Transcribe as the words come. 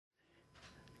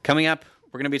Coming up,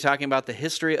 we're going to be talking about the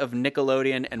history of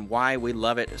Nickelodeon and why we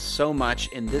love it so much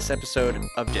in this episode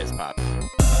of Diz Pop.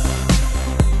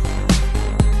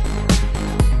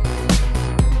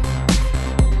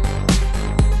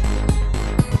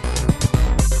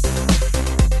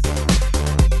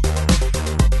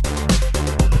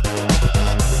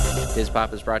 Diz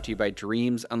Pop is brought to you by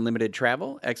Dreams Unlimited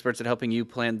Travel, experts at helping you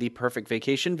plan the perfect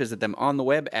vacation. Visit them on the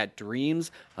web at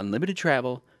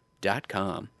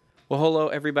dreamsunlimitedtravel.com. Well, hello,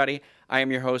 everybody. I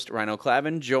am your host, Ryno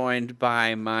Clavin, joined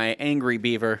by my angry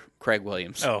beaver, Craig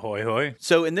Williams. Oh, hoy, hoy.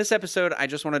 So in this episode, I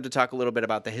just wanted to talk a little bit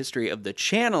about the history of the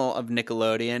channel of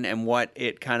Nickelodeon and what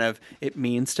it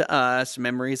means to us,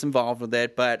 memories involved with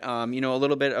it, but, a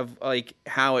little bit of,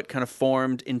 how it kind of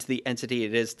formed into the entity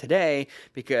it is today,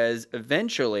 because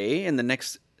eventually, in the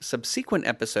next subsequent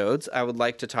episodes, I would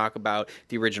like to talk about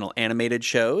the original animated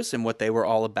shows and what they were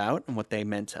all about and what they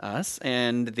meant to us,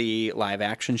 and the live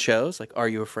action shows like Are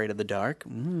You Afraid of the Dark?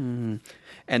 And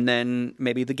then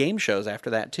maybe the game shows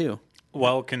after that too.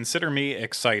 Well, consider me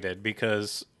excited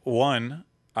because, one,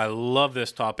 I love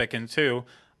this topic, and two,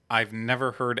 I've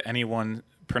never heard anyone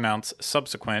pronounce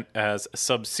subsequent as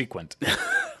subsequent.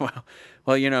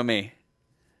 Well, you know me.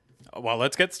 Well,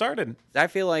 let's get started. I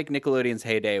feel like Nickelodeon's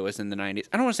heyday was in the 90s.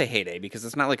 I don't want to say heyday because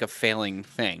it's not like a failing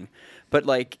thing, but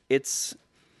like it's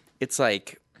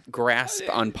like grasp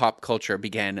on pop culture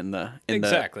began in the late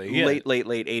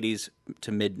 80s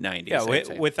to mid 90s. Yeah,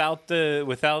 without the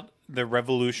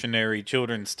revolutionary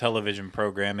children's television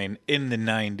programming in the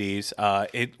 90s,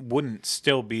 it wouldn't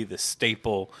still be the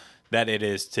staple that it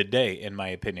is today, in my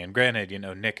opinion. Granted,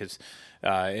 Nick is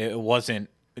it wasn't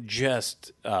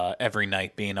just every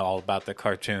night being all about the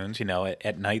cartoons.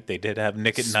 At night they did have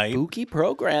Nick at Night. Spooky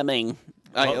programming.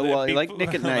 Like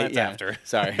Nick at Night. Yeah. After.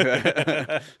 Sorry.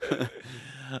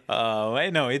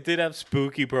 No, it did have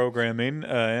spooky programming,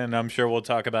 and I'm sure we'll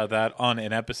talk about that on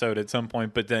an episode at some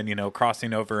point. But then,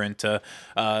 crossing over into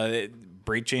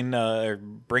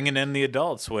bringing in the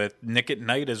adults with Nick at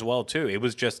Night as well too. It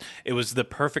was the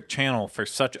perfect channel for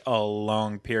such a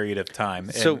long period of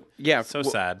time. So yeah,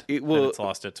 sad that it's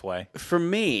lost its way. For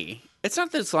me, it's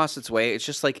not that it's lost its way. It's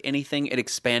just like anything, it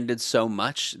expanded so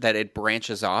much that it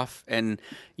branches off, and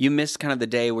you miss kind of the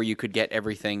day where you could get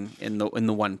everything in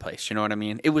the one place. You know what I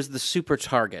mean? It was the super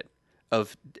target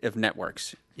of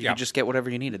networks. You could just get whatever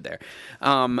you needed there.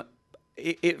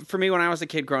 For me, when I was a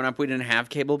kid growing up, we didn't have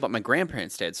cable, but my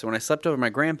grandparents did. So when I slept over my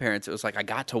grandparents, it was like I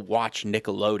got to watch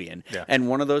Nickelodeon. Yeah. And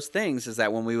one of those things is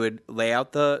that when we would lay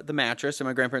out the mattress in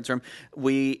my grandparents' room,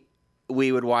 we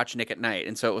would watch Nick at Night.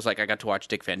 And so it was like I got to watch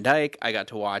Dick Van Dyke. I got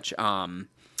to watch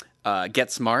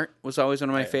Get Smart was always one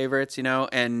of my favorites,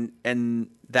 and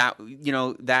that,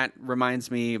 that reminds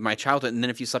me of my childhood. And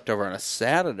then if you slept over on a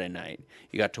Saturday night,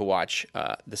 you got to watch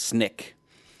the Snick.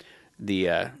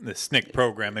 The Snick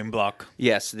programming block.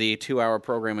 Yes, the 2-hour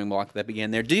programming block that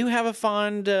began there. Do you have a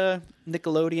fond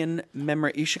Nickelodeon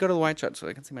memory? You should go to the White Shot so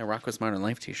I can see my Rocko's Modern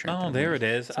Life t-shirt. Oh, there it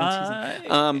is.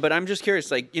 But I'm just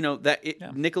curious,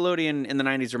 Nickelodeon in the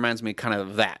 90s reminds me kind of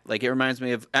of that. Like, it reminds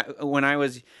me of when I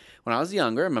was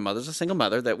younger, my mother's a single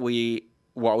mother, that we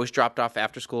were always dropped off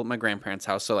after school at my grandparents'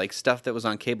 house. So, like, stuff that was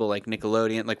on cable, like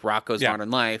Nickelodeon, like Rocko's Modern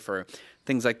Life or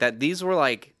things like that. These were,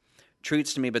 like,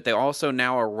 treats to me, but they also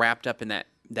now are wrapped up in that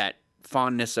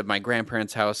fondness of my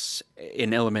grandparents' house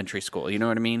in elementary school. You know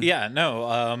what I mean? Yeah, no.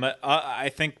 I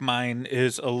think mine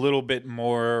is a little bit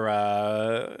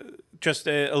more, just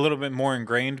a little bit more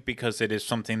ingrained because it is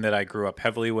something that I grew up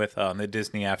heavily with on the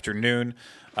Disney Afternoon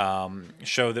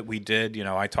show that we did.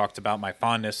 I talked about my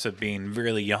fondness of being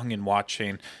really young and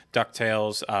watching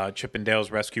DuckTales, Chip 'n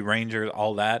Dale's Rescue Rangers,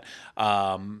 all that.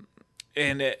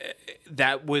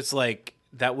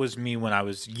 That was me when I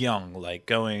was young, like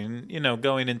going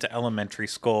into elementary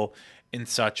school and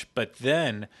such. But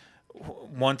then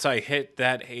once I hit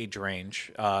that age range,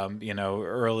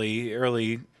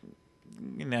 early,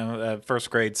 first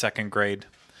grade, second grade,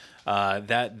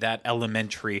 that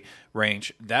elementary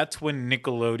range, that's when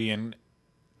Nickelodeon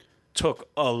took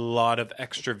a lot of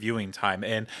extra viewing time.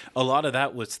 And a lot of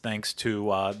that was thanks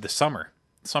to the summer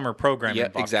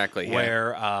programming block, exactly.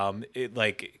 Where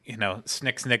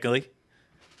Snick Snickly.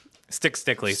 Stick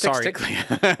Stickly. Sorry.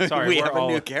 We have a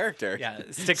new character. Yeah,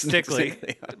 Stick Stickly.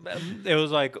 It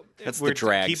was like that's the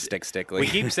drag. Stick Stickly. We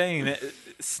keep saying that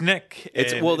Snick.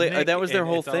 That was their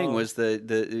whole thing. Was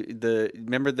the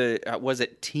remember was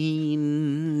it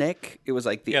Teen Nick? It was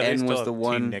like the N was the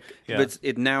one. Nick, yeah. But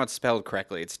now it's spelled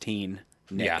correctly. It's Teen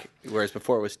Nick. Yeah. Whereas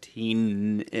before it was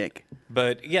Teen Nick.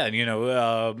 But yeah,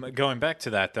 going back to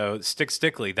that though, Stick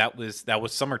Stickly. That was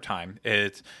summertime.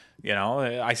 It's You know,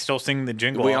 I still sing the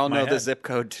jingle. We off all my know the head. zip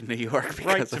code to New York because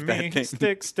Right of to that me,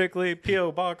 thing. Stickly,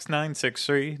 P.O. Box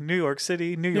 963, New York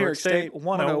City, New York State,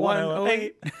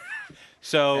 10108. 10108.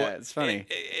 So Yeah, it's funny.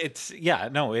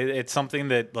 it's something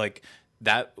that like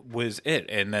that was it.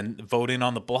 And then voting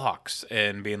on the blocks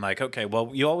and being like, okay, well,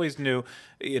 you always knew,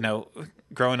 you know,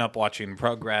 growing up watching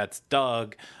Rugrats,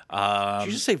 Doug. Did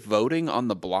you just say voting on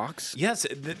the blocks? Yes,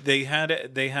 they had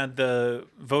the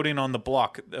voting on the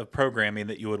block of programming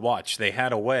that you would watch. They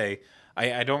had a way.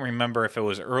 I don't remember if it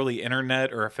was early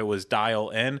internet or if it was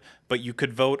dial in, but you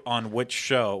could vote on which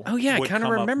show. Oh yeah, I would kind of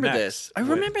come up remember next this. I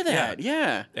remember that.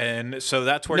 Yeah. And so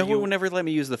that's where No you one would never let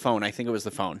me use the phone. I think it was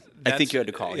the phone. I think you had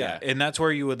to call. Yeah. and that's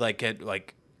where you would like get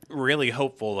like really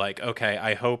hopeful. Like, okay,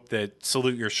 I hope that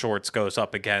Salute Your Shorts goes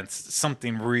up against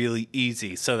something really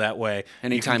easy, so that way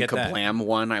Anytime you can get Kablam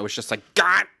won, I was just like,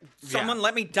 God, someone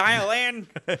let me dial in.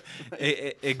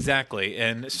 Exactly.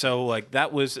 And so like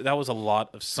that was a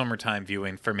lot of summertime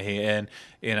viewing for me. And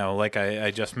you know, like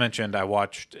I just mentioned, I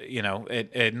watched, you know,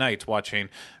 at nights watching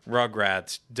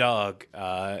Rugrats, Doug,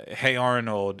 Hey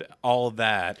Arnold, all of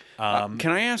that. Can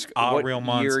I ask what Real year you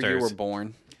Monsters. were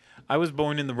born? I was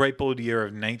born in the ripe old year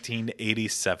of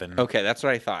 1987. Okay, that's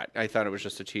what I thought. I thought it was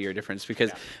just a 2-year difference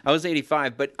because I was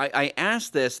 85. But I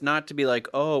asked this not to be like,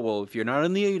 oh, well, if you're not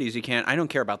in the 80s, you can't. I don't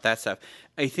care about that stuff.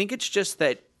 I think it's just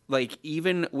that, like,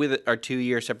 even with our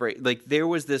 2-year separate, like, there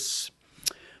was this.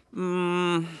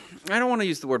 I don't want to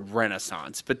use the word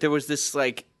renaissance, but there was this,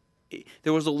 like,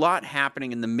 there was a lot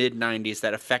happening in the mid 90s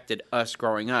that affected us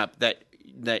growing up that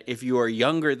if you are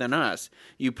younger than us,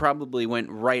 you probably went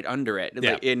right under it.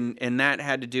 Yeah. And that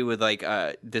had to do with like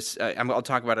this. I'll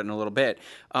talk about it in a little bit.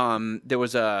 There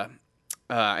was a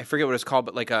I forget what it's called,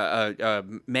 but like a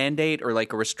mandate or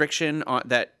like a restriction on,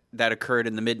 that occurred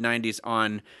in the mid '90s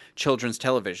on children's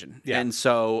television. Yeah. And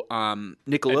so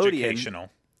Nickelodeon,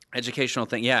 educational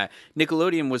thing. Yeah,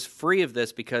 Nickelodeon was free of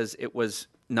this because it was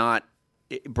not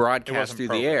broadcast through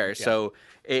the air. Yeah. So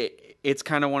it's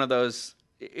kind of one of those.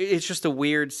 It's just a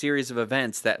weird series of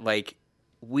events that, like,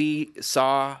 we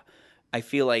saw, I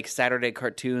feel like, Saturday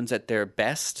cartoons at their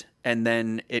best, and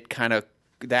then it kind of,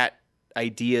 that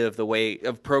idea of the way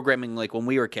of programming, like, when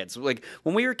we were kids. Like,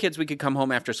 when we were kids, we could come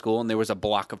home after school, and there was a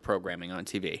block of programming on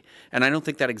TV. And I don't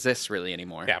think that exists really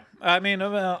anymore. Yeah. I mean,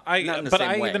 Not in the but same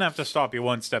I way. even have to stop you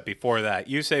one step before that.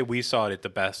 You say we saw it at the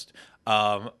best.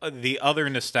 The other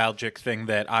nostalgic thing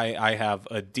that I have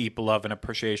a deep love and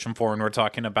appreciation for, and we're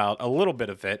talking about a little bit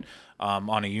of it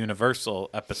on a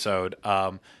Universal episode,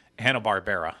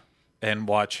 Hanna-Barbera, and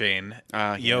watching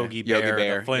Yogi Bear,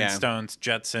 the Flintstones,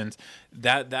 Jetsons.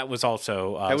 That was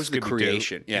also that was the Scooby-Doo.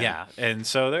 creation. Yeah, and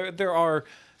so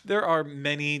there are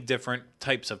many different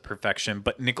types of perfection,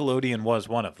 but Nickelodeon was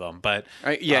one of them. But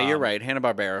you're right.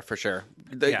 Hanna-Barbera, for sure.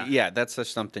 That's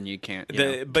just something you can't. But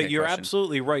can't you're question.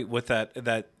 absolutely right with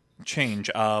that change.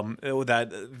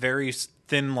 That very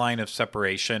thin line of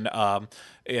separation.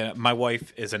 My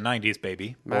wife is a '90s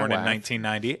baby, born in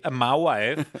 1990. My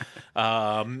wife,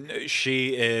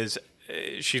 she's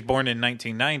born in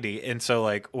 1990, and so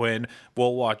like when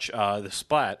we'll watch the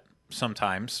Splat.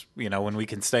 Sometimes, you know, when we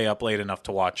can stay up late enough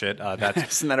to watch it,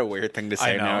 that's Isn't that a weird thing to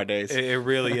say nowadays? It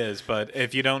really is. But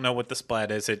if you don't know what the Splat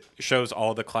is, it shows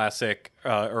all the classic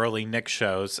early Nick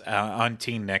shows on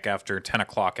Teen Nick after 10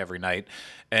 o'clock every night.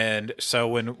 And so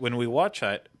when we watch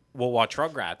it, we'll watch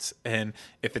Rugrats, and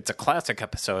if it's a classic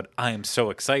episode, I am so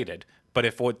excited. But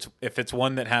if it's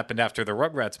one that happened after the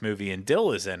Rugrats movie and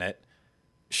Dill is in it,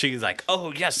 she's like,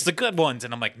 "Oh yes, the good ones,"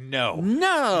 and I'm like, "No,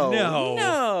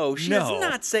 She does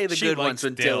not say the She good likes ones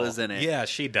when Dill is in it. Yeah,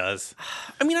 she does.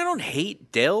 I mean, I don't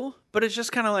hate Dill, but it's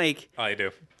just kind of like I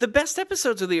do. the best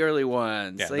episodes are the early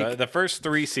ones. Yeah, like, the first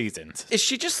 3 seasons. does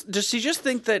she just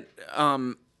think that?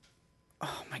 Oh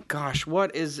my gosh,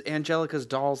 what is Angelica's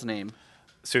doll's name?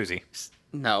 Susie.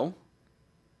 No,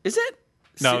 is it?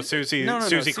 No, Susie. No,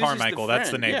 Susie Susie's Carmichael. the That's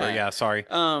the friend, neighbor. Yeah, sorry.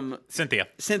 Cynthia.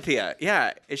 Cynthia,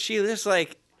 yeah. Is she just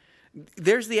like?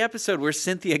 There's the episode where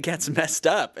Cynthia gets messed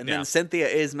up, and then Cynthia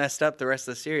is messed up the rest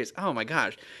of the series. Oh my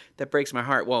gosh, that breaks my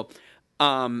heart. Well,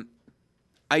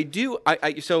 I do.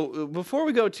 So before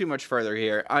we go too much further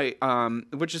here,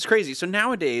 which is crazy. So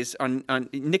nowadays on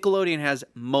Nickelodeon has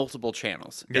multiple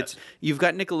channels. Yes. You've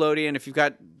got Nickelodeon. If you've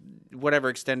got whatever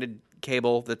extended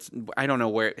cable, I don't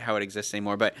know how it exists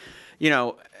anymore, but you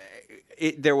know.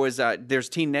 There's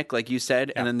Teen Nick, like you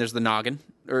said, and then there's the Noggin.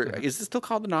 Or is it still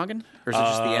called the Noggin? Or is it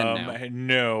just the N now?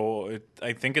 No,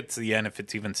 I think it's the N if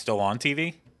it's even still on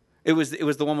TV. It was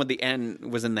the one with the N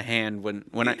was in the hand when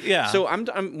I Yeah. So I'm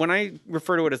when I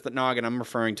refer to it as the Noggin, I'm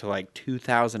referring to like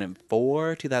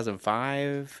 2004,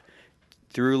 2005,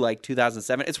 through like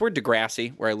 2007. It's where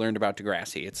Degrassi, where I learned about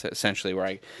Degrassi. It's essentially where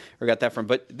I got that from.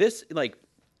 But this, like,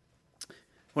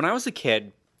 when I was a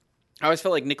kid, I always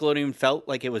felt like Nickelodeon felt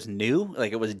like it was new,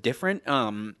 like it was different.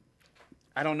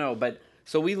 I don't know, but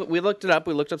so we looked it up.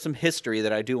 We looked up some history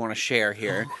that I do want to share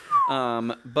here.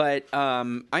 But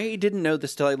I didn't know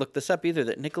this till I looked this up either,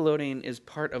 that Nickelodeon is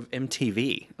part of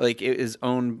MTV. Like, it is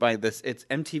owned by it's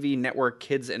MTV Network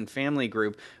Kids and Family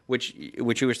Group, which you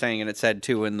were saying, and it said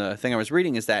too in the thing I was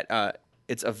reading, is that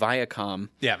it's a Viacom.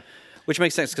 Yeah. Which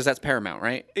makes sense because that's Paramount,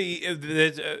 right?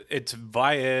 It's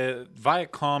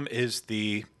Viacom is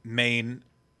the main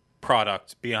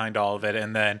product behind all of it,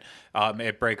 and then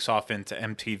it breaks off into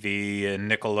MTV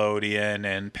and Nickelodeon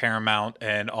and Paramount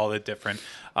and all the different.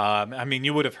 I mean,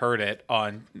 you would have heard it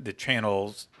on the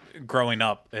channels growing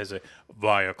up as a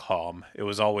Viacom. It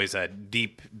was always a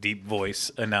deep, deep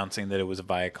voice announcing that it was a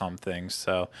Viacom thing.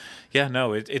 So, yeah,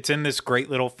 no, it's in this great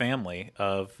little family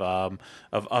of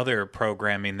other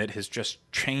programming that has just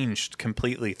changed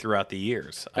completely throughout the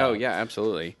years. Oh, yeah,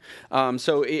 absolutely.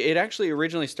 So it actually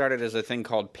originally started as a thing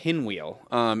called Pinwheel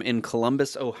in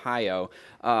Columbus, Ohio,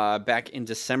 back in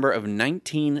December of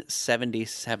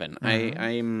 1977.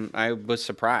 I was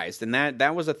surprised. And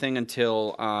that was a thing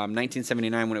until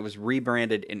 1979 when it was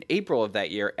rebranded in April of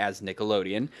that year as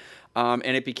Nickelodeon. And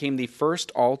it became the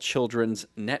first all-children's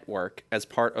network as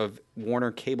part of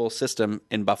Warner Cable System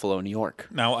in Buffalo, New York.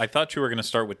 Now, I thought you were going to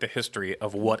start with the history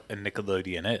of what a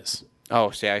Nickelodeon is.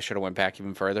 Oh, see, I should have went back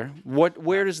even further.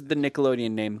 Where does the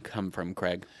Nickelodeon name come from,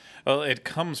 Craig? Well, it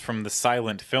comes from the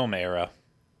silent film era.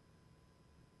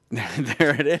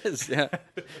 There it is, yeah.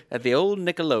 At the old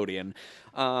Nickelodeon.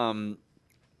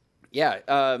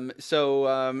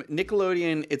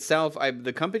 Nickelodeon itself,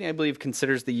 the company, I believe,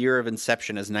 considers the year of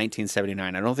inception as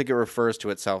 1979. I don't think it refers to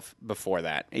itself before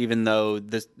that, even though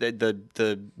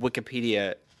the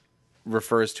Wikipedia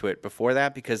refers to it before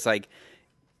that, because, like,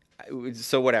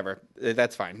 so whatever,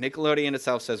 that's fine. Nickelodeon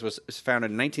itself says was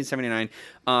founded in 1979,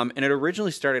 and it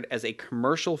originally started as a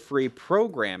commercial-free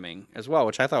programming as well,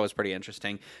 which I thought was pretty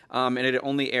interesting. And it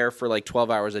only aired for like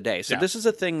 12 hours a day. So This is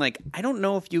a thing, like, I don't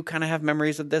know if you kind of have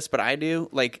memories of this, but I do.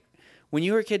 Like, when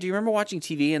you were a kid, do you remember watching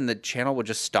TV and the channel would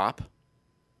just stop?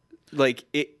 Like,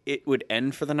 it would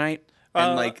end for the night?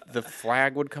 And, like, the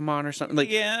flag would come on or something. Like,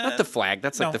 yeah, not the flag.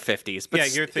 That's like the 50s. But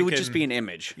it would just be an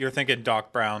image. You're thinking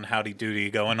Doc Brown, Howdy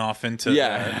Doody, going off into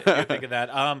yeah. You think of that.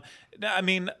 I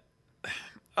mean,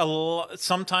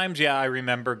 sometimes, I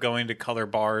remember going to color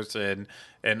bars and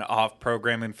off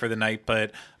programming for the night.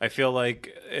 But I feel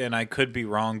like, and I could be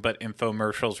wrong, but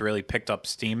infomercials really picked up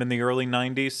steam in the early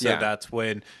 90s. So that's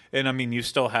when, and I mean, you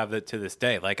still have that to this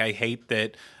day. Like, I hate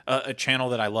that a channel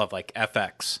that I love, like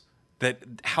FX, that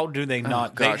how do they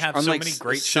not? They have on so many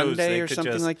great shows Sunday or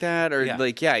something like that, or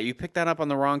you pick that up on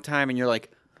the wrong time, and you're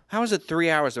like, how is it 3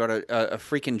 hours about a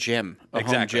freaking gym,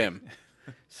 home gym?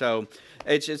 So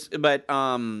it's just, but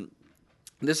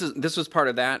this was part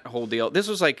of that whole deal. This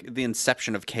was like the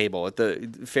inception of cable at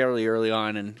the fairly early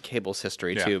on in cable's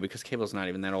history too, because cable's not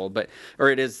even that old, or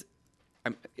it is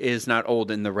not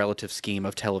old in the relative scheme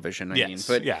of television. I mean,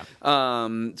 but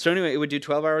so anyway, it would do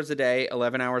 12 hours a day,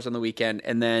 11 hours on the weekend,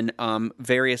 and then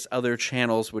various other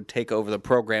channels would take over the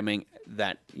programming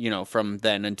that, from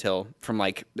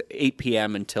like 8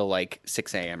 p.m. until like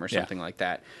 6 a.m. or something like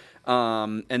that.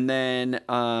 And then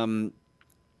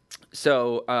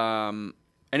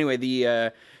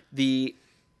anyway,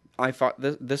 I thought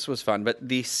this was fun, but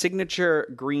the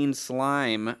signature green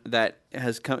slime that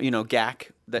has come,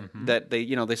 GAC, that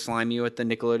they slime you at the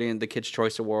Nickelodeon, the Kids'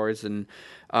 Choice Awards, and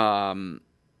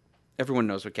everyone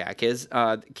knows what GAC is,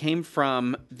 came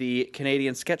from the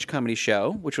Canadian sketch comedy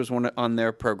show, which was one on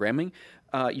their programming.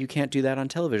 You can't do that on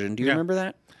television. Do you remember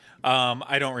that?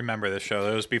 I don't remember this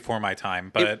show. It was before my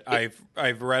time, but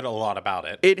I've read a lot about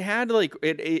it. It had like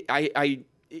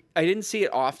I didn't see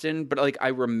it often, but like I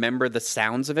remember the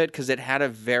sounds of it because it had a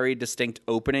very distinct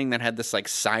opening that had this like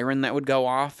siren that would go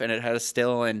off, and it had a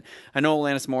still. And I know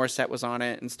Alanis Morissette was on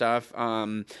it and stuff.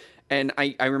 And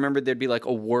I remember there'd be like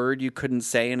a word you couldn't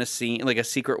say in a scene, like a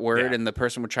secret word, and the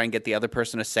person would try and get the other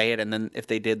person to say it, and then if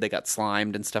they did, they got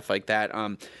slimed and stuff like that.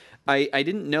 I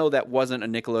didn't know that wasn't a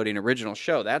Nickelodeon original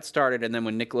show. That started, and then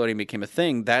when Nickelodeon became a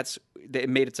thing, it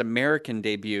made its American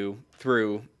debut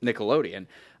through Nickelodeon.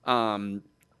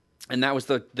 And that was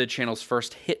the channel's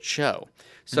first hit show.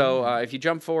 So if you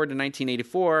jump forward to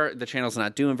 1984, the channel's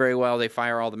not doing very well. They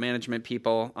fire all the management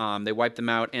people. They wipe them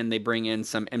out, and they bring in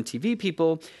some MTV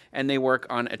people, and they work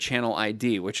on a channel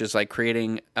ID, which is like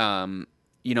creating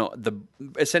the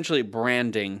essentially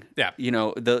branding. Yeah.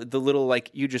 The little, like,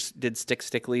 you just did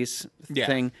Stickleys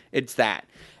thing. It's that.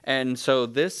 And so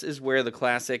this is where the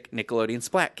classic Nickelodeon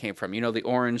splat came from. The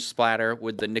orange splatter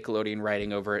with the Nickelodeon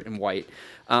writing over it in white.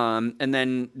 And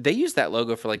then they used that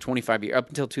logo for like 25 years, up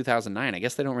until 2009. I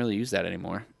guess they don't really use that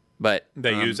anymore. But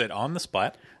they use it on the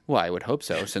splat. Well, I would hope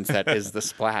so, since that is the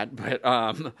splat. But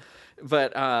that's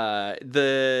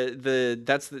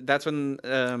when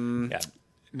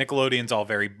Nickelodeon's all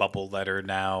very bubble letter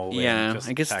now. Yeah, just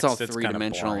I guess text. it's all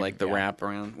three-dimensional, like the wrap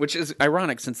around, which is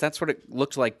ironic since that's what it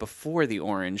looked like before the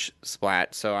orange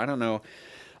splat. So I don't know.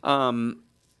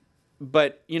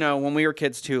 But, when we were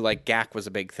kids too, like, GAC was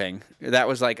a big thing. That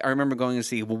was like, I remember going to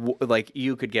see, like,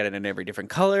 you could get it in every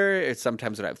different color. It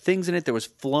sometimes would have things in it. There was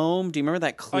Floam. Do you remember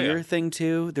that clear thing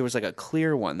too? There was like a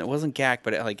clear one that wasn't GAC,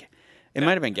 but it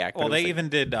might have been GAC. Well, they even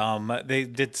did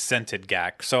scented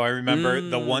GAC. So I remember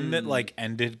the one that like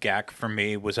ended GAC for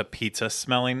me was a pizza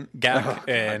smelling GAC,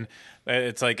 and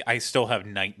it's like I still have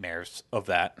nightmares of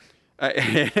that.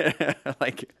 I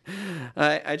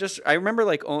remember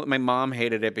like my mom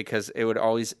hated it because it would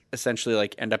always essentially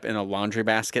like end up in a laundry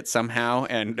basket somehow,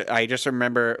 and I just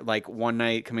remember like one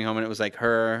night coming home and it was like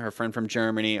her friend from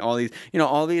Germany, all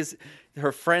these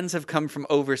her friends have come from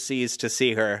overseas to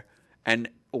see her, and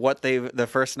the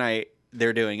first night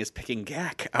they're doing is picking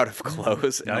GAC out of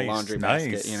clothes in a laundry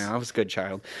basket. I was a good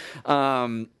child.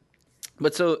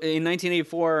 But so in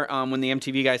 1984, when the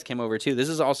MTV guys came over too, this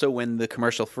is also when the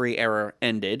commercial-free era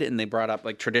ended, and they brought up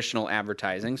like traditional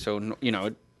advertising, so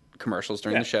commercials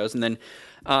during the shows. And then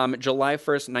July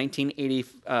 1st,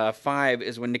 1985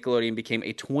 is when Nickelodeon became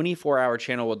a 24-hour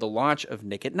channel with the launch of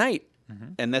Nick at Night.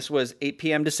 And this was 8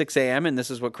 p.m. to 6 a.m., and this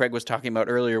is what Craig was talking about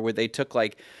earlier, where they took,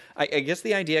 like, I guess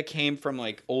the idea came from,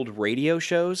 like, old radio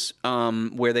shows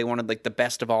where they wanted, like, the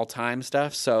best of all time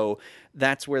stuff. So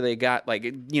that's where they got, like,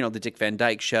 the Dick Van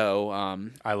Dyke Show.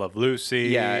 I Love Lucy.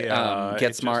 Yeah,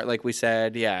 Get Smart, like we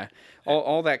said. Yeah,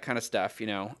 all that kind of stuff,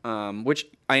 which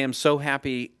I am so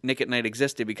happy Nick at Night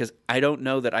existed, because I don't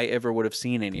know that I ever would have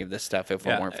seen any of this stuff if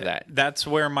it weren't for that. That's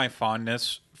where my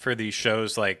fondness for these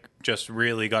shows like just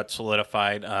really got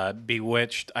solidified.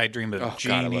 Bewitched, I Dream of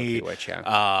Jeannie. God,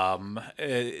 I love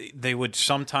Bewitched, they would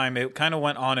sometime, it kind of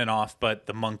went on and off, but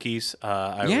the Monkees,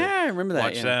 I remember that.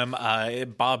 Watch them.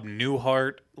 Bob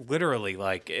Newhart, literally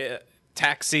like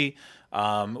Taxi.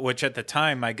 Which at the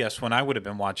time, I guess when I would have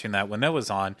been watching that when that was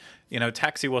on,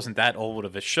 Taxi wasn't that old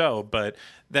of a show, but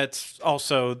that's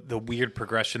also the weird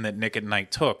progression that Nick at Night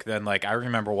took. Then, like, I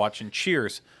remember watching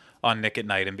Cheers on Nick at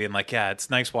Night and being like, yeah,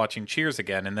 it's nice watching Cheers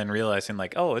again, and then realizing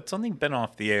like, oh, it's only been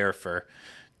off the air for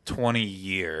 20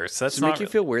 years. That's Does it make you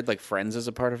feel weird, like Friends is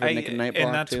a part of a Nick at Night block,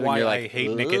 and that's too? why And I hate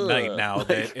Nick at Night now.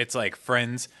 That it's like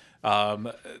Friends.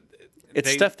 It's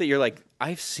stuff that you're like,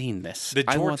 I've seen this. The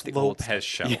George Lopez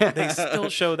show. Yeah. They still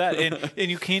show that.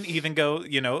 And you can't even go,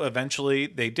 eventually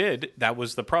they did. That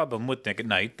was the problem with Nick at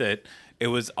Night, that it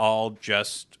was all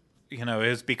just, it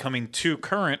was becoming too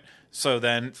current. So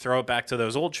then throw it back to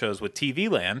those old shows with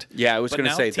TV Land. Yeah, I was going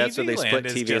to say, that's what they split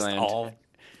TV Land. All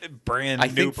brand I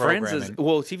new think programming. Friends is,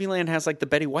 well, TV Land has like the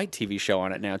Betty White TV show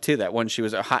on it now too. That one, she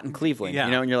was hot in Cleveland,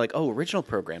 and you're like, oh, original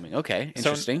programming. Okay,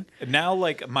 interesting. So now,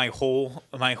 like my whole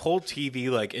TV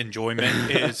like enjoyment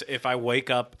is if I wake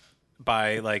up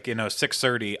by like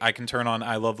 6:30, I can turn on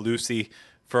I Love Lucy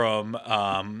from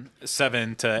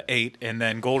 7 to 8, and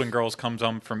then Golden Girls comes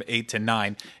on from 8 to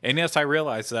 9. And yes, I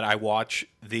realize that I watch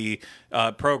the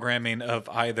programming of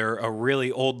either a really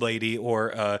old lady or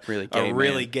a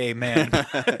really gay man.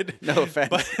 No offense.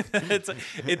 But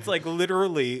it's like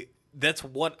literally that's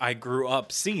what I grew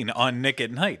up seeing on Nick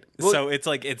at Night. Well, so it's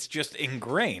like it's just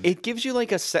ingrained. It gives you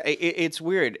like it's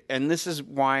weird, and this is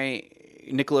why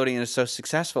Nickelodeon is so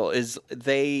successful. Is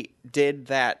they did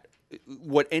that.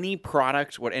 What any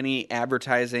product, what any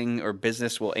advertising or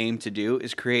business will aim to do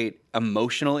is create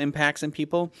emotional impacts in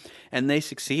people, and they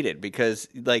succeeded because,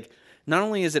 like, not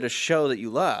only is it a show that you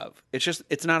love,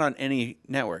 it's not on any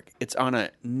network. It's on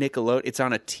a Nickelodeon. It's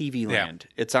on a TV Land.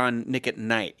 Yeah. It's on Nick at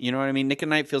Night. You know what I mean? Nick at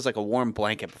Night feels like a warm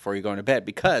blanket before you go into bed,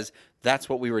 because that's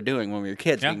what we were doing when we were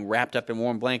kids, being wrapped up in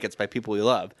warm blankets by people we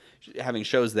love, having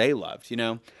shows they loved,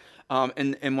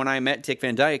 And when I met Dick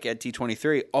Van Dyke at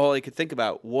D23, all I could think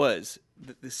about was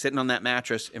sitting on that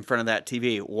mattress in front of that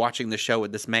TV, watching the show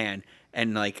with this man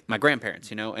and like my grandparents,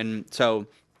 And so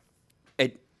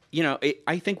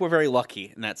I think we're very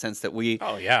lucky in that sense that we.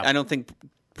 Oh yeah. I don't think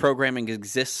programming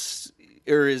exists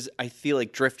or is, I feel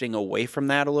like, drifting away from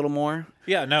that a little more.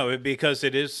 Yeah, no, because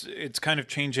it's kind of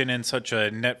changing in such a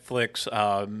Netflix,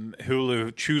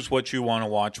 Hulu, choose what you want to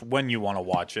watch when you want to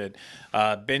watch it,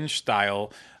 binge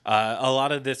style. A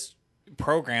lot of this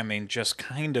programming just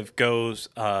kind of goes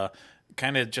by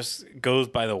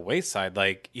the wayside.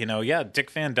 Like, yeah,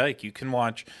 Dick Van Dyke, you can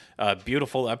watch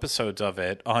beautiful episodes of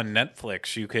it on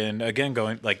Netflix. You can,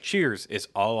 again, like Cheers is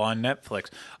all on Netflix.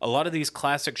 A lot of these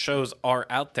classic shows are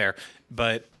out there,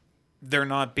 but they're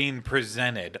not being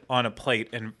presented on a plate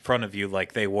in front of you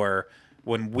like they were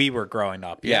when we were growing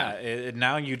up.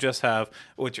 Now you just have,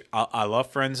 which I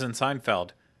love Friends and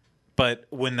Seinfeld, but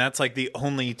when that's like the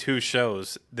only two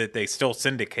shows that they still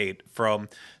syndicate from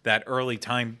that early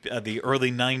time, the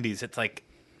early 90s, it's like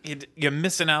you're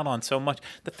missing out on so much.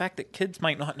 The fact that kids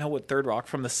might not know what Third Rock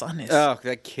from the Sun is. Oh,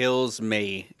 that kills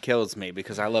me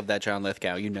because I love that John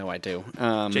Lithgow. You know I do.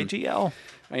 JGL.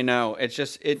 I know. It's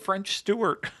just French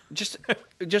Stewart. just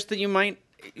that you might.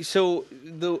 So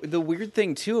the weird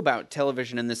thing too about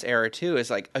television in this era too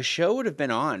is like a show would have been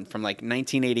on from like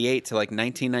 1988 to like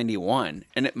 1991,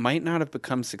 and it might not have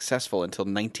become successful until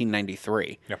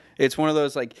 1993. Yep. It's one of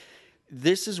those like,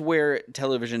 this is where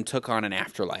television took on an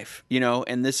afterlife,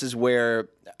 and this is where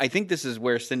I think this is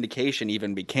where syndication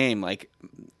even became like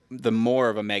the more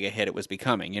of a mega hit it was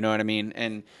becoming. You know what I mean?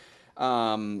 And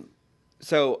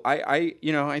so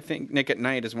I think Nick at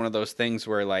Night is one of those things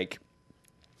where like.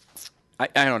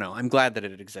 I don't know. I'm glad that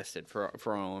it existed for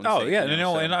our own sake. Oh, yeah.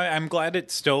 And I'm glad it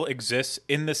still exists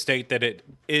in the state that it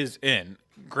is in.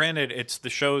 Granted, it's the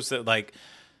shows that, like,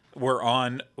 were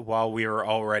on while we were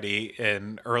already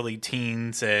in early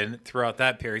teens and throughout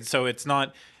that period. So it's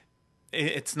not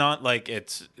like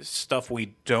it's stuff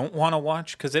we don't want to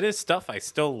watch, because it is stuff I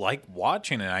still like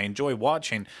watching and I enjoy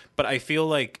watching. But I feel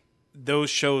like those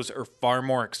shows are far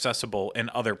more accessible in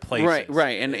other places.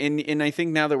 Right. And I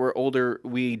think now that we're older,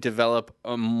 we develop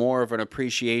more of an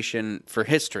appreciation for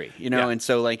history, Yeah. And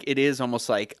so like it is almost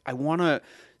like I want to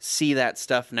see that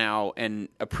stuff now and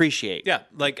appreciate. Yeah,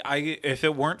 like if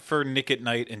it weren't for Nick at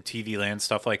Night and TV Land,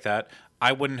 stuff like that,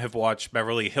 I wouldn't have watched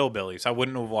Beverly Hillbillies. I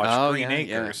wouldn't have watched Green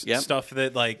Acres. Yep. Stuff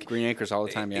that like Green Acres all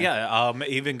the time,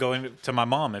 even going to my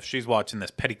mom if she's watching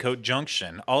this, Petticoat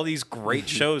Junction, all these great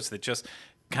shows that just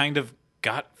kind of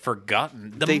got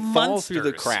forgotten. They fall through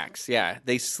the cracks. Yeah,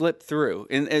 they slip through.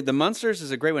 And the Munsters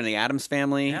is a great one. The Addams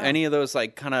Family, any of those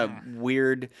like kind of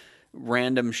weird,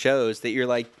 random shows that you're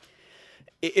like,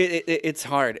 it's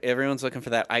hard. Everyone's looking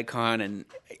for that icon, and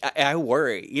I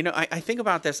worry. I think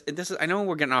about this. I know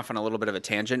we're getting off on a little bit of a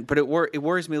tangent, but it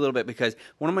worries me a little bit because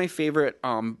one of my favorite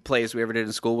plays we ever did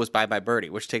in school was Bye Bye Birdie,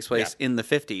 which takes place in the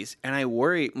 50s, and I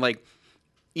worry like.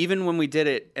 Even when we did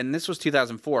it, and this was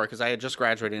 2004 because I had just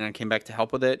graduated and I came back to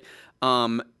help with it.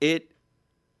 I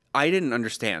didn't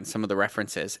understand some of the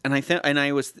references, and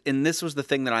this was the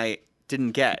thing that I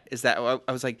didn't get is that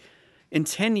I was like, in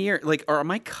 10 years, like, are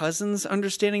my cousins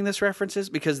understanding this references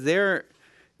because they're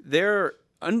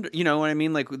under, you know what I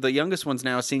mean? Like the youngest one's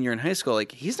now a senior in high school.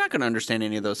 Like he's not going to understand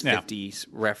any of those 50s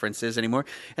references anymore,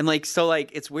 and like so,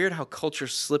 like it's weird how culture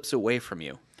slips away from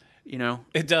you.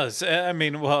 It does. I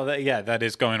mean, well, that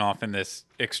is going off in this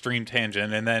extreme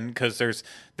tangent, and then because there's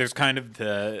kind of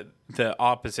the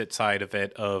opposite side of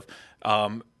it of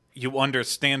you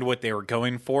understand what they were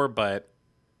going for, but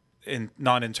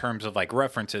not in terms of like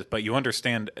references, but you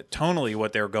understand tonally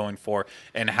what they were going for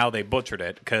and how they butchered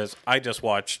it. Because I just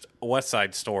watched West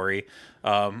Side Story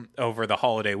over the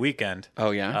holiday weekend.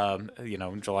 Oh yeah,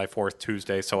 July 4th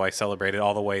Tuesday, so I celebrated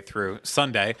all the way through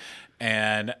Sunday,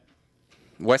 and.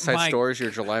 West Side Story is your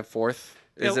July 4th?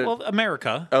 Well,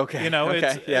 America. Okay.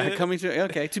 It's coming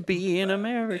to be in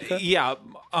America. Yeah.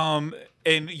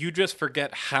 And you just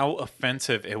forget how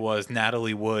offensive it was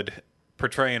Natalie Wood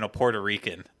portraying a Puerto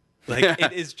Rican. Like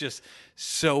it is just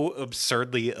so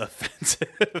absurdly offensive.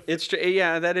 It's true.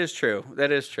 Yeah, that is true.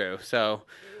 So,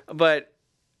 but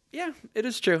yeah, it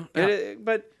is true. Yeah.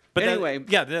 But anyway,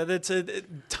 that's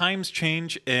times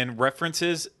change and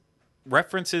references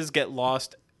get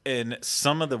lost. And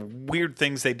some of the weird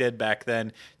things they did back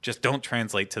then just don't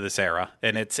translate to this era,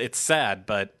 and it's sad,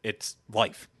 but it's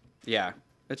life. Yeah,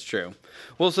 it's true.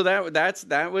 Well, so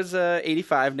that was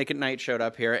 85. Nick at Night showed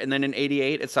up here, and then in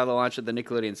 88, it saw the launch of the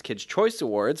Nickelodeon's Kids' Choice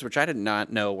Awards, which I did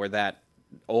not know were that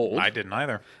old. I didn't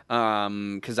either.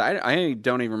 Because I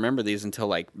don't even remember these until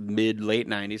like late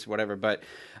 90s, whatever. But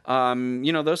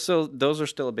those are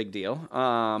still a big deal.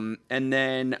 And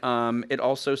then it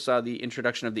also saw the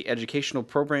introduction of the educational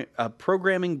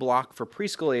programming block for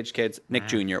preschool age kids, Nick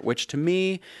Jr., which to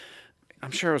me, I'm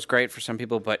sure it was great for some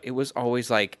people, but it was always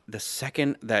like the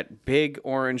second that big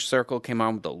orange circle came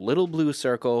on with the little blue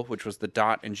circle, which was the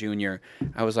Dot and Junior,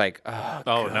 I was like, oh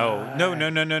God.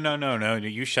 No,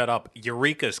 you shut up.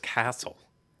 Eureka's Castle.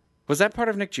 Was that part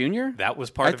of Nick Jr.? That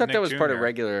was part of Nick Jr. I thought that was part of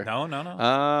regular. No.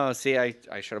 Oh, see, I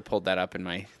should have pulled that up in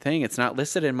my thing. It's not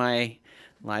listed in my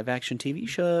live action TV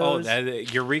Oh,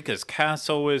 shows. Eureka's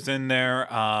Castle was in there.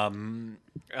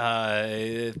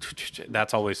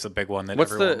 That's always the big one that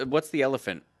everyone. What's the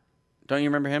elephant? Don't you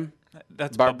remember him?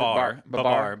 That's Babar.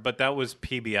 Babar, but that was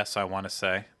PBS. I want to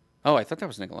say. Oh, I thought that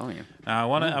was Nickelodeon. I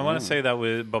want to say that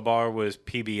was Babar was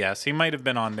PBS. He might have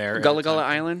been on there. Gullah Gullah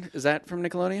Island, is that from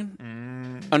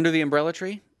Nickelodeon? Under the Umbrella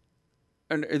Tree.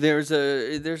 And they're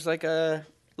like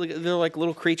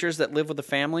little creatures that live with a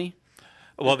family.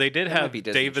 Well, they did have be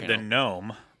Disney David the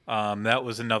Channel. Gnome. That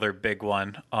was another big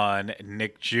one on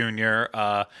Nick Jr.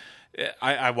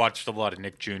 I watched a lot of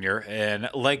Nick Jr. and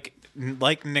like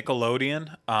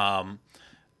Nickelodeon. I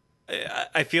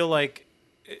feel like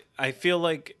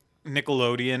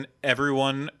Nickelodeon.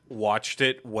 Everyone watched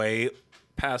it way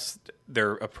past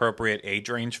their appropriate age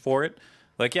range for it.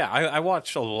 Like, yeah, I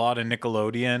watched a lot of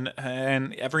Nickelodeon,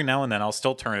 and every now and then I'll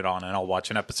still turn it on and I'll watch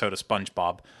an episode of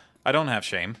SpongeBob. I don't have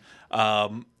shame.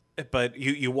 But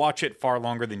you watch it far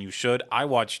longer than you should. I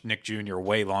watched Nick Jr.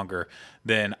 way longer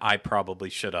than I probably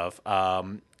should have.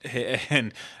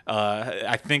 And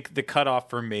I think the cutoff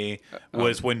for me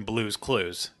was when Blue's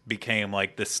Clues became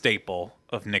like the staple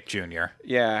of Nick Jr.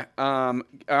 Yeah, I'm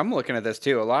looking at this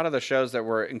too. A lot of the shows that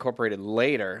were incorporated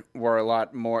later were a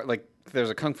lot more like there's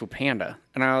a Kung Fu Panda,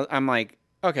 and I'm like,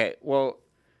 okay, well,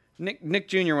 Nick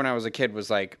Jr. when I was a kid was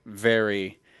like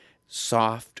very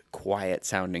soft, quiet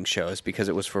sounding shows because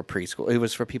it was for preschool. It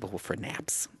was for people for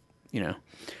naps, you know.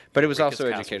 But it was Eureka's also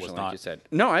Castle educational, was like not. you said.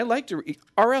 No, I liked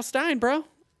R.L. Stein, bro.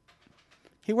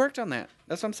 He worked on that.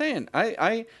 That's what I'm saying.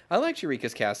 I liked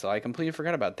Eureka's Castle. I completely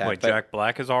forgot about that. Wait, Jack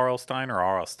Black is R.L. Stein or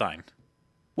R.L. Stein?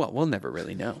 Well, we'll never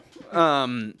really know.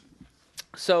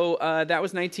 So that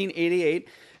was 1988,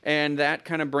 and that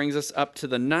kind of brings us up to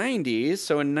the 90s.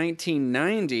 So in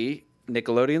 1990,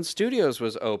 Nickelodeon Studios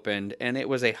was opened, and it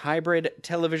was a hybrid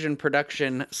television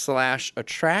production /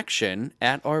 attraction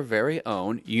at our very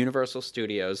own Universal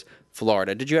Studios,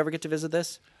 Florida. Did you ever get to visit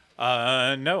this?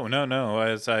 No.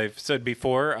 As I've said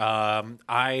before,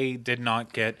 I did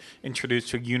not get introduced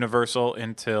to Universal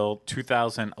until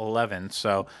 2011.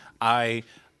 So I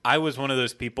was one of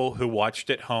those people who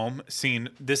watched at home, seen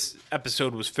this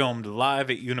episode was filmed live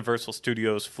at Universal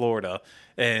Studios, Florida,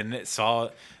 and saw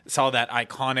that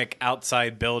iconic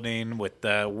outside building with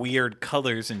the weird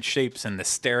colors and shapes and the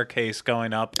staircase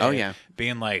going up. Oh, and yeah.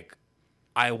 being like,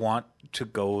 I want to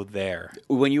go there.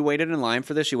 When you waited in line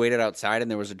for this, you waited outside,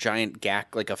 and there was a giant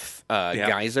like a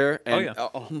geyser. And,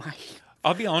 oh my!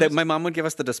 I'll be honest. My mom would give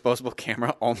us the disposable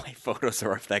camera. All my photos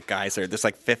are of that geyser. There's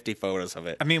like 50 photos of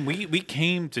it. I mean, we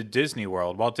came to Disney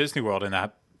World, Walt Disney World in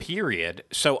that period.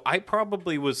 So I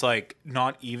probably was like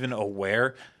not even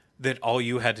aware that all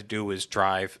you had to do was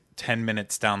drive 10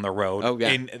 minutes down the road. Oh, yeah.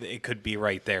 And it could be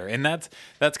right there. And that's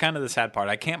kind of the sad part.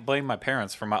 I can't blame my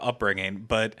parents for my upbringing,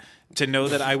 but to know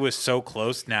that I was so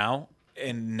close now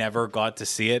and never got to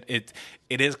see it,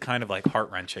 it is kind of like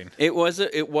heart-wrenching. It was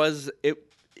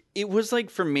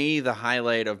like for me the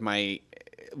highlight of my.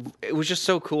 It was just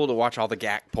so cool to watch all the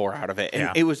gack pour out of it,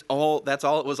 and it was all. That's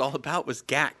all it was all about was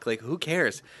gack. Like who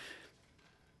cares?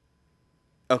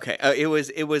 Okay, it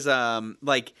was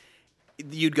like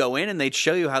you'd go in and they'd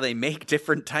show you how they make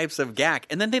different types of gack,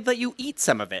 and then they'd let you eat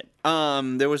some of it.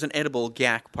 There was an edible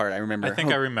gack part. I remember.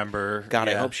 I remember. God,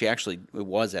 yeah. I hope it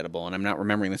was edible, and I'm not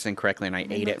remembering this incorrectly, and I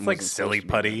ate it. It's like silly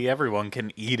putty. Everyone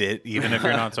can eat it, even if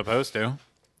you're not supposed to.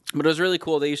 But it was really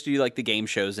cool. They used to do like the game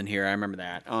shows in here. I remember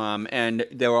that. And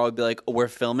they would all be like, "We're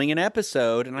filming an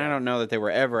episode," and I don't know that they were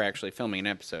ever actually filming an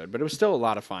episode, but it was still a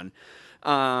lot of fun.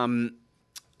 And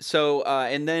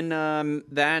then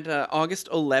that August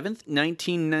 11th,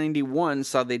 1991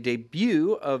 saw the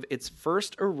debut of its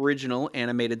first original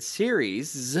animated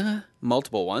series,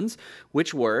 multiple ones,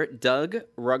 which were Doug,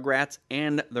 Rugrats,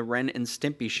 and The Ren and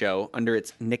Stimpy Show under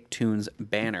its Nicktoons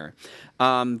banner.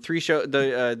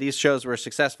 These shows were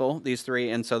successful, these three,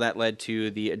 and so that led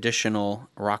to the additional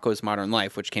Rocko's Modern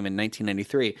Life, which came in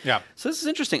 1993. Yeah. So this is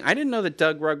interesting. I didn't know that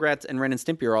Doug, Rugrats, and Ren and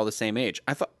Stimpy are all the same age.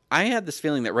 I had this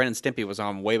feeling that Ren and Stimpy was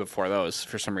on way before those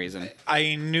for some reason.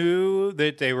 I knew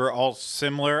that they were all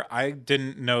similar. I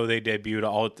didn't know they debuted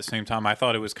all at the same time. I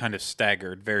thought it was kind of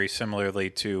staggered, very similarly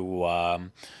to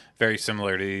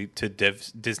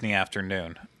Disney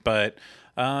Afternoon. But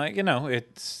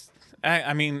it's.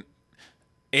 I mean,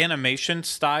 animation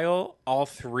style. All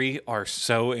three are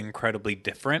so incredibly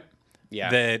different. Yeah.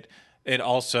 That it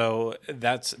also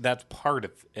that's part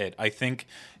of it. I think.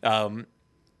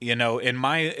 In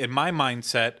my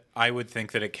mindset, I would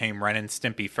think that it came Ren and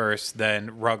Stimpy first,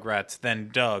 then Rugrats, then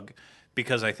Doug,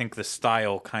 because I think the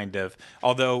style kind of,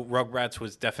 although Rugrats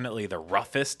was definitely the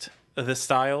roughest of the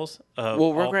styles of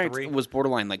all Rugrats three. was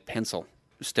borderline like pencil.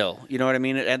 still. You know what I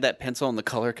mean? It had that pencil and the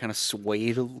color kind of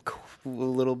swayed a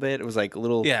little bit. It was like a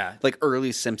little, like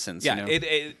early Simpsons. Yeah, you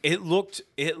know? it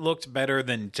looked better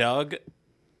than Doug.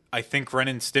 I think Ren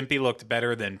and Stimpy looked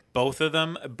better than both of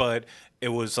them, but it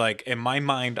was like, in my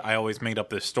mind, I always made up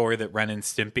the story that Ren and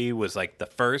Stimpy was like the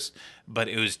first, but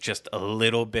it was just a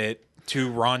little bit too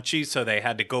raunchy, so they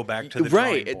had to go back to the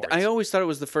drawing boards. I always thought it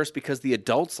was the first because the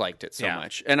adults liked it so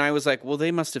much, and I was like, well,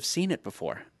 they must have seen it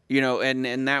before, you know.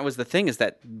 And that was the thing, is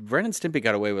that Ren and Stimpy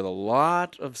got away with a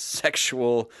lot of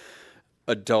sexual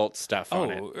adult stuff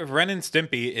on it. Ren and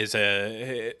Stimpy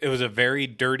it was a very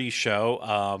dirty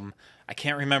show. I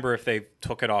can't remember if they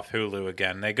took it off Hulu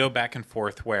again. They go back and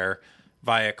forth where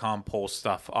Viacom pulls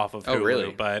stuff off of Hulu. Oh,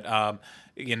 really? But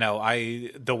you know,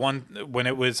 the one when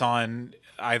it was on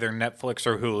either Netflix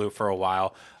or Hulu for a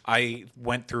while, I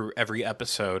went through every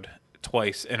episode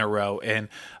twice in a row. And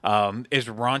as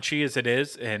raunchy as it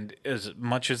is, and as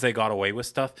much as they got away with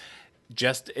stuff,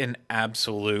 just an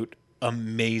absolute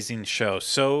amazing show.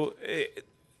 So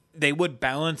they would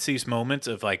balance these moments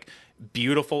of like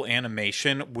beautiful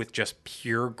animation with just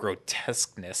pure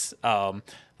grotesqueness.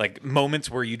 Like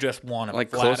moments where you just want to like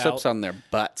close-ups on their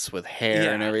butts with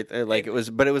hair and everything. Like it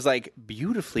was like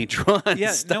beautifully drawn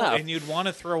stuff. No, and you'd want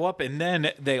to throw up. And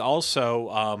then they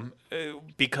also,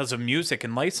 because of music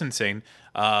and licensing,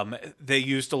 they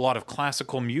used a lot of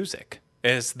classical music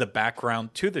as the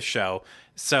background to the show.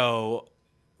 So,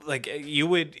 like you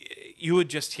would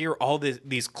just hear all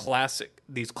these classical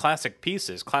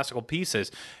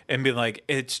pieces, and be like,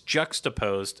 it's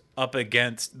juxtaposed up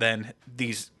against then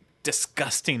these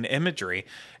disgusting imagery,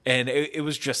 and it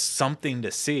was just something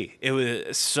to see. It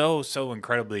was so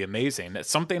incredibly amazing. It's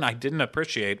something I didn't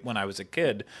appreciate when I was a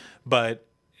kid, but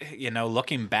you know,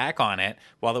 looking back on it,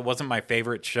 while it wasn't my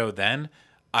favorite show then,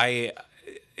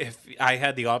 if I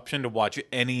had the option to watch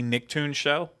any Nicktoon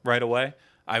show right away,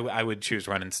 I would choose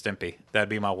Ren and Stimpy. That'd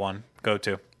be my one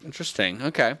go-to. Interesting.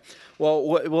 Okay.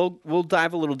 Well, we'll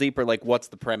dive a little deeper. Like, what's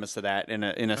the premise of that in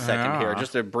a second here?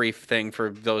 Just a brief thing for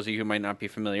those of you who might not be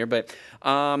familiar. But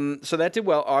so that did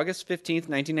well. August 15th,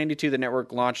 1992, the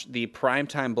network launched the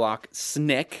primetime block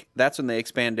SNCC. That's when they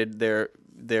expanded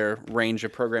their range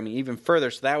of programming even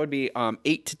further. So that would be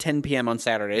 8 to 10 p.m. on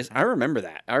Saturdays. I remember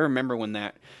that. I remember when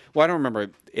that... Well, I don't remember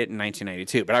it in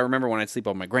 1992, but I remember when I'd sleep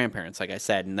with my grandparents, like I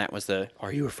said, and that was the Are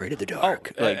You Afraid of the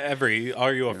Dark?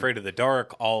 Are You Afraid of the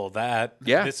Dark? All of that.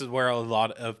 Yeah. This is where a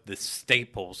lot of the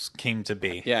staples came to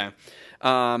be. Yeah.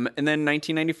 And then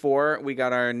 1994, we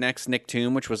got our next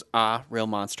Nicktoon, which was Real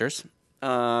Monsters.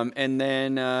 And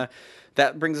then...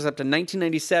 that brings us up to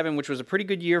 1997, which was a pretty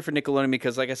good year for Nickelodeon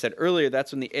because, like I said earlier,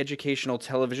 that's when the educational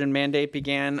television mandate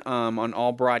began on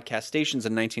all broadcast stations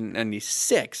in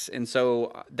 1996. And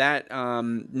so that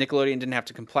Nickelodeon didn't have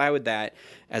to comply with that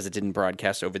as it didn't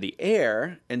broadcast over the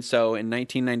air. And so in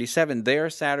 1997, their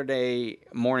Saturday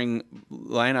morning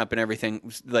lineup and everything,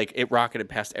 like it rocketed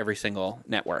past every single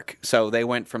network. So they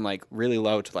went from like really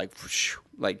low to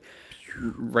like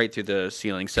right through the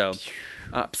ceiling. So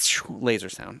laser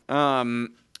sound.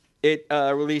 It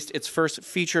released its first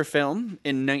feature film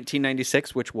in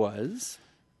 1996, which was...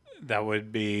 That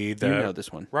would be the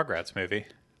this one. Rugrats movie.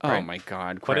 Right? Oh my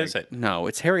God, Craig. What is it? No,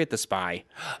 it's Harriet the Spy.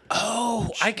 Oh,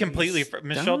 jeez. I completely...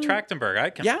 Michelle Trachtenberg. I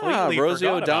completely Rosie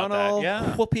forgot O'Donnell, about that.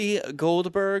 Yeah. Whoopi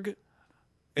Goldberg.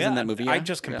 Isn't that movie? Yeah? I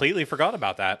just completely forgot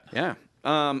about that. Yeah.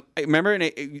 I remember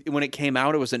when it came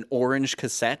out, it was an orange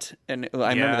cassette, and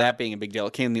I remember that being a big deal.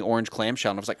 It came in the orange clamshell,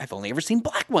 and I was like, I've only ever seen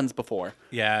black ones before.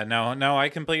 Yeah, no, I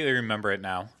completely remember it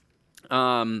now.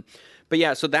 But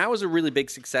yeah, so that was a really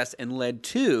big success and led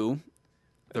to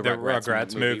the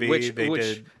Rugrats movie, which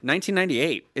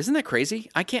 1998. Isn't that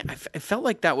crazy? I felt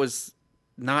like that was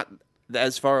not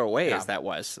as far away as that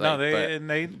was. Like,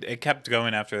 it kept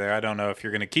going after there. I don't know if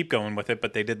you're going to keep going with it,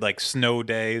 but they did like Snow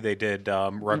Day. They did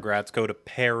Rugrats Go to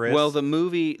Paris. Well, the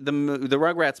movie, the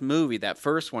Rugrats movie, that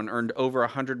first one earned over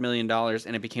 $100 million,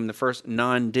 and it became the first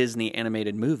non-Disney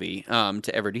animated movie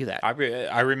to ever do that.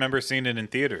 I remember seeing it in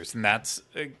theaters, and that's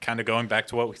kind of going back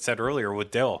to what we said earlier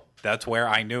with Dill. That's where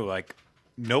I knew, like,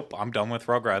 nope, I'm done with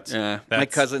Rugrats. Yeah, my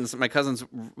cousins,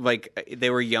 like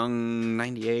they were young,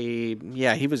 98.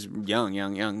 Yeah, he was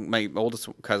young. My oldest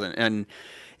cousin, and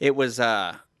it was.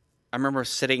 I remember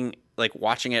sitting like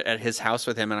watching it at his house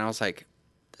with him, and I was like,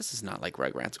 "This is not like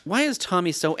Rugrats. Why is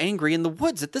Tommy so angry in the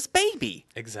woods at this baby?"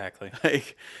 Exactly. So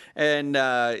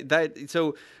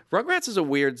Rugrats is a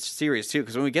weird series too,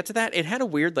 because when we get to that, it had a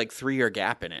weird like 3-year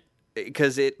gap in it.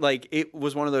 Because it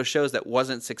was one of those shows that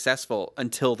wasn't successful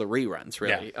until the reruns,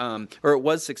 really. Yeah. Or it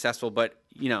was successful, but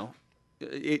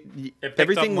It picked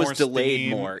everything up was more delayed steam.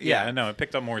 more. Yeah, no, it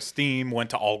picked up more steam, went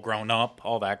to All Grown Up,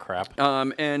 all that crap.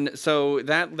 And so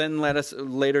that then led us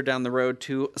later down the road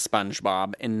to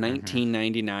SpongeBob in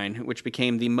 1999, which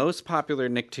became the most popular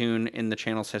Nicktoon in the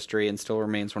channel's history and still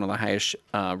remains one of the highest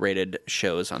rated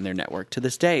shows on their network to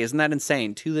this day. Isn't that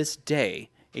insane? To this day,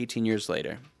 18 years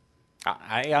later.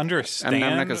 I understand.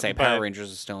 I'm not going to say but- Power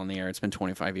Rangers is still on the air. It's been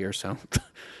 25 years, so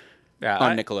yeah,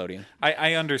 on Nickelodeon.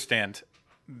 I understand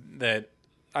that.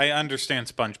 I understand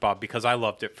SpongeBob because I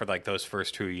loved it for like those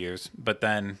first 2 years, but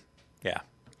then, yeah.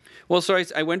 Well, so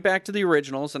I went back to the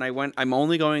originals, and I'm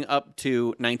only going up to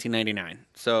 1999.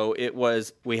 So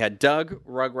we had Doug,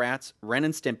 Rugrats, Ren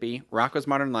and Stimpy, Rocko's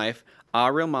Modern Life, Ah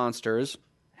Real Monsters,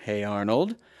 Hey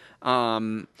Arnold,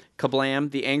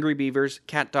 Kablam, The Angry Beavers,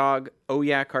 Cat Dog, Oh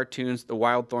Yeah Cartoons, The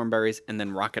Wild Thornberrys, and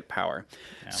then Rocket Power.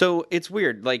 Yeah. So it's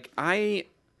weird. Like I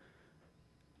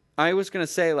was gonna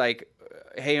say like,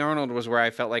 Hey Arnold was where I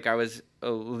felt like I was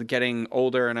getting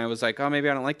older, and I was like, oh, maybe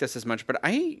I don't like this as much. But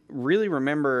I really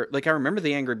remember, like, I remember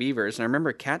the Angry Beavers, and I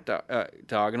remember Cat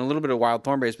Dog, and a little bit of Wild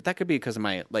Thornberrys. But that could be because of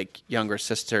my like younger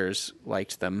sisters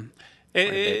liked them.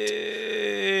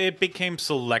 It became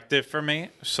selective for me.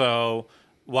 So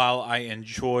while I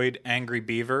enjoyed Angry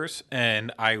Beavers,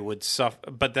 and I would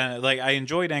suffer, but then like I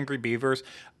enjoyed Angry Beavers,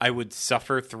 I would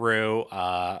suffer through.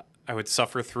 I would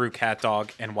suffer through Cat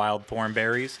Dog and Wild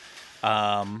Thornberrys.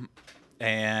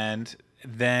 And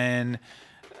then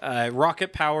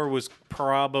Rocket Power was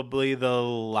probably the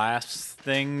last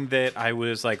thing that I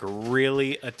was like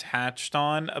really attached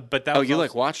on. But that you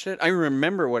like watched it? I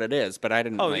remember what it is, but I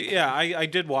didn't. Oh yeah, I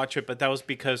did watch it, but that was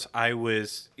because I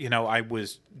was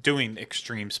doing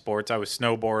extreme sports. I was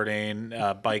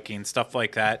snowboarding, biking, stuff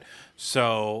like that.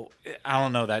 So I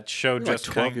don't know. That show You're just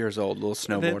like 12 years old, little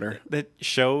snowboarder. That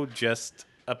show just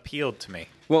appealed to me.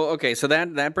 Well, okay, so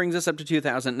that brings us up to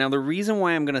 2000. Now, the reason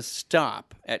why I'm going to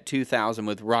stop at 2000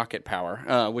 with Rocket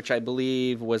Power, which I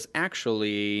believe was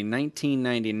actually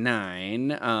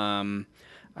 1999,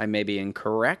 I may be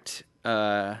incorrect.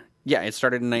 Yeah, it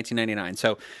started in 1999.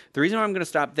 So the reason why I'm going to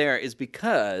stop there is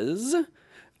because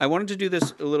I wanted to do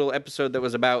this little episode that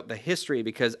was about the history,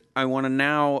 because I want to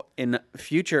now, in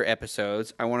future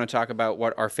episodes, I want to talk about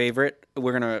what our favorite,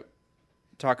 we're going to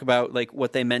talk about like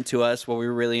what they meant to us, what we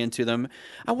were really into them.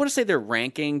 I want to say they're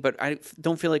ranking, but I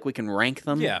don't feel like we can rank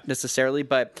them necessarily.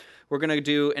 But we're going to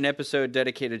do an episode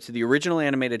dedicated to the original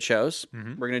animated shows.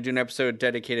 Mm-hmm. We're going to do an episode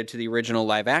dedicated to the original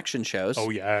live action shows.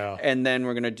 Oh, yeah. And then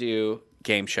we're going to do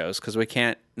game shows, because we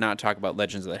can't not talk about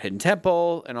Legends of the Hidden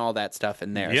Temple and all that stuff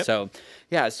in there. Yep. So,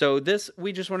 yeah, so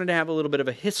we just wanted to have a little bit of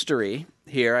a history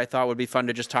here. I thought it would be fun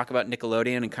to just talk about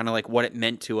Nickelodeon and kind of like what it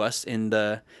meant to us in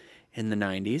the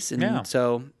 90s. And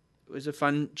so it was a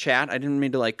fun chat. I didn't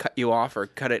mean to like cut you off or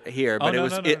cut it here, but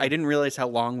I didn't realize how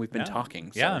long we've been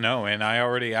talking. So. Yeah, no, and I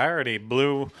already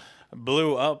blew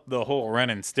up the whole Ren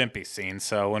and Stimpy scene.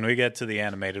 So when we get to the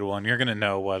animated one, you're gonna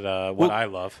know what I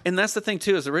love. And that's the thing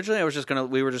too, is originally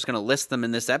we were just gonna list them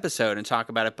in this episode and talk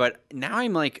about it, but now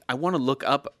I'm like, I want to look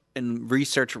up and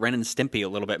research Ren and Stimpy a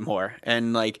little bit more.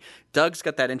 And like Doug's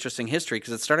got that interesting history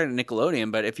because it started at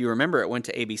Nickelodeon, but if you remember, it went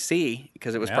to ABC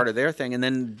because it was part of their thing, and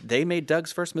then they made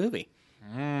Doug's first movie.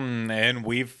 And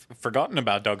we've forgotten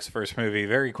about Doug's first movie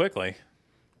very quickly.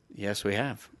 Yes, we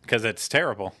have. Because it's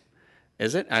terrible.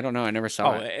 Is it? I don't know. I never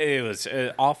saw it. It was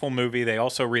an awful movie. They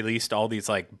also released all these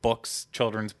like books,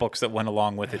 children's books that went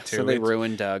along with it too. So they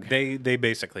ruined Doug. They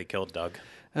basically killed Doug.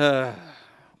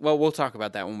 Well, we'll talk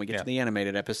about that when we get to the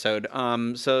animated episode.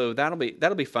 So that'll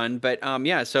be fun. But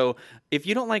so if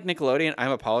you don't like Nickelodeon,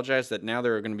 I apologize that now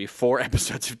there are going to be 4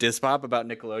 episodes of Dispop about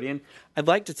Nickelodeon. I'd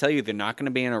like to tell you they're not going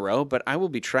to be in a row, but I will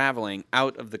be traveling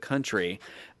out of the country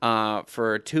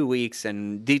for 2 weeks,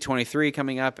 and D23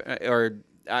 coming up,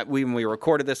 when we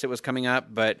recorded this, it was coming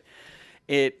up, but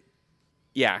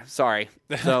yeah, sorry.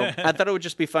 So I thought it would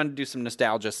just be fun to do some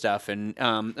nostalgia stuff, and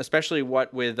especially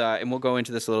what with, and we'll go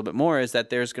into this a little bit more, is that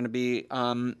there's going to be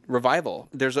revival.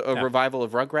 There's a revival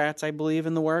of Rugrats, I believe,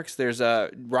 in the works. There's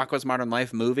a Rocko's Modern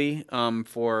Life movie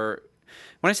for...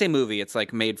 When I say movie, it's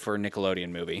like made for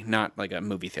Nickelodeon movie, not like a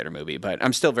movie theater movie, but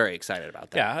I'm still very excited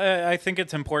about that. Yeah, I think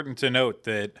it's important to note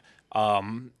that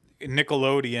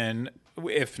Nickelodeon,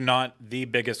 if not the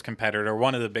biggest competitor,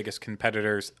 one of the biggest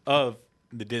competitors of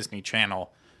the Disney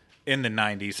Channel in the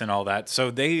 90s and all that.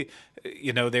 So they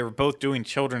were both doing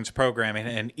children's programming,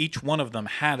 and each one of them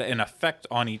had an effect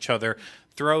on each other.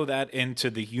 Throw that into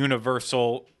the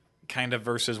Universal kind of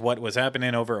versus what was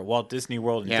happening over at Walt Disney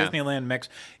World and Yeah. Disneyland mix.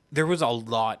 There was a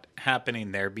lot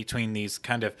happening there between these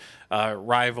kind of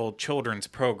rival children's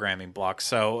programming blocks.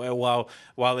 So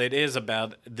while it is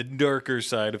about the darker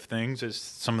side of things, as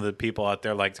some of the people out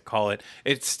there like to call it,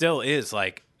 it still is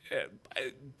like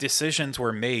decisions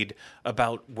were made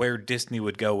about where Disney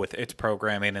would go with its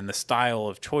programming and the style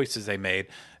of choices they made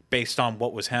based on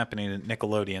what was happening at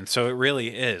Nickelodeon. So it really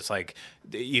is like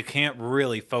you can't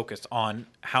really focus on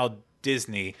how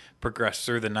Disney progressed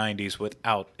through the 90s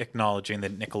without acknowledging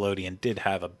that Nickelodeon did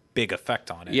have a big effect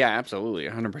on it. Yeah, absolutely,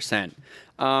 100%.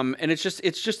 And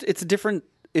it's a different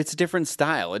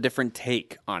style, a different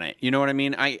take on it. You know what I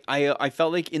mean? I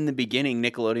felt like in the beginning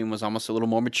Nickelodeon was almost a little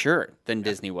more mature than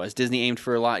Disney was. Disney aimed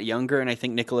for a lot younger, and I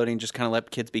think Nickelodeon just kind of let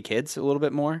kids be kids a little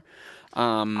bit more.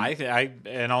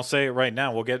 I'll say it right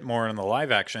now. We'll get more in the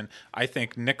live action. I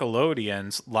think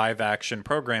Nickelodeon's live action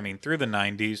programming through the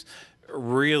 90s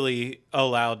really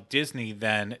allowed Disney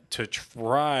then to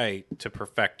try to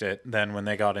perfect it then when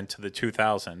they got into the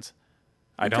 2000s.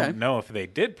 I don't know if they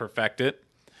did perfect it,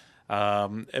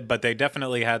 but they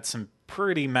definitely had some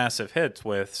pretty massive hits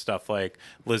with stuff like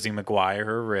Lizzie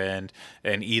McGuire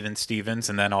and Even Stevens,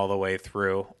 and then all the way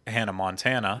through Hannah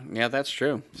Montana. Yeah, that's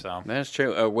true. So that's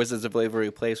true. Wizards of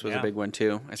Waverly Place was Yeah. a big one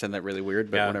too. I said that really weird,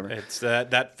 but whatever. It's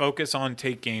that focus on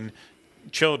taking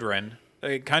children,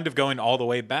 kind of going all the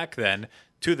way back then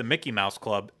to the Mickey Mouse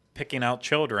Club, picking out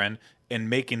children and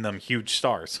making them huge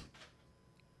stars.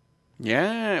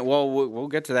 Yeah, well, we'll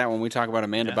get to that when we talk about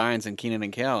Amanda Bynes and Keenan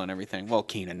and Kel and everything. Well,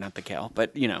 Keenan, not the Kel,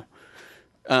 but you know.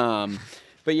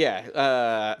 But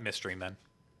yeah, Mystery Men.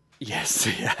 yes,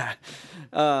 yeah.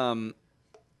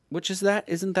 Which is that?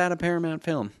 Isn't that a Paramount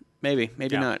film? Maybe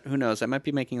not. Who knows? I might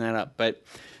be making that up, but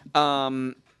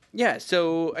yeah.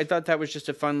 So I thought that was just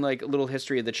a fun, like, little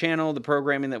history of the channel, the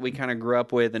programming that we kind of grew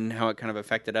up with, and how it kind of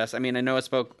affected us. I mean, I know I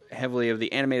spoke heavily of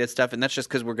the animated stuff, and that's just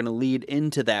because we're going to lead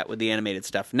into that with the animated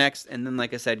stuff next, and then,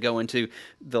 like I said, go into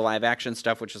the live action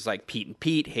stuff, which is like Pete and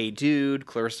Pete, Hey Dude,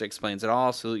 Clarissa Explains It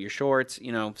All, Salute Your Shorts,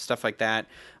 you know, stuff like that.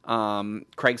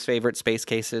 Craig's favorite, Space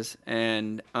Cases,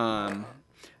 and Animorph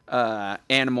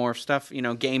stuff, you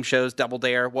know, game shows, Double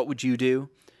Dare, What Would You Do?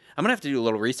 I'm gonna have to do a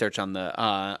little research on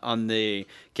the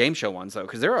game show ones though,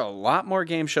 because there are a lot more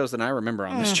game shows than I remember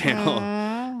on this channel.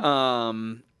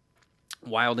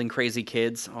 Wild and Crazy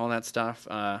Kids, all that stuff.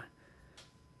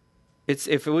 It's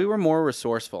if we were more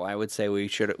resourceful, I would say we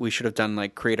should have done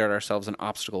like created ourselves an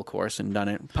obstacle course and done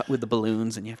it with the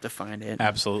balloons, and you have to find it.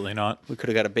 Absolutely not. We could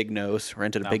have got a big nose,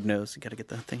 rented a big nose. You got to get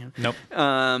the thing in.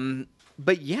 Nope.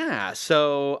 But yeah,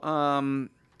 so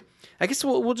I guess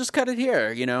we'll just cut it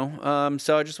here, you know.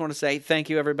 So I just want to say thank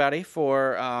you, everybody,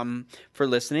 for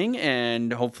listening,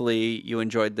 and hopefully you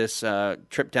enjoyed this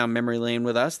trip down memory lane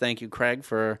with us. Thank you, Craig,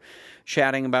 for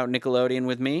chatting about Nickelodeon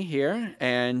with me here.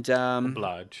 And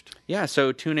Obliged. Yeah,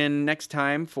 so tune in next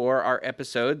time for our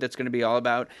episode that's going to be all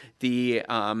about the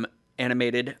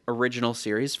animated original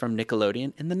series from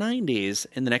Nickelodeon in the 90s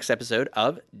in the next episode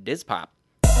of Diz Pop.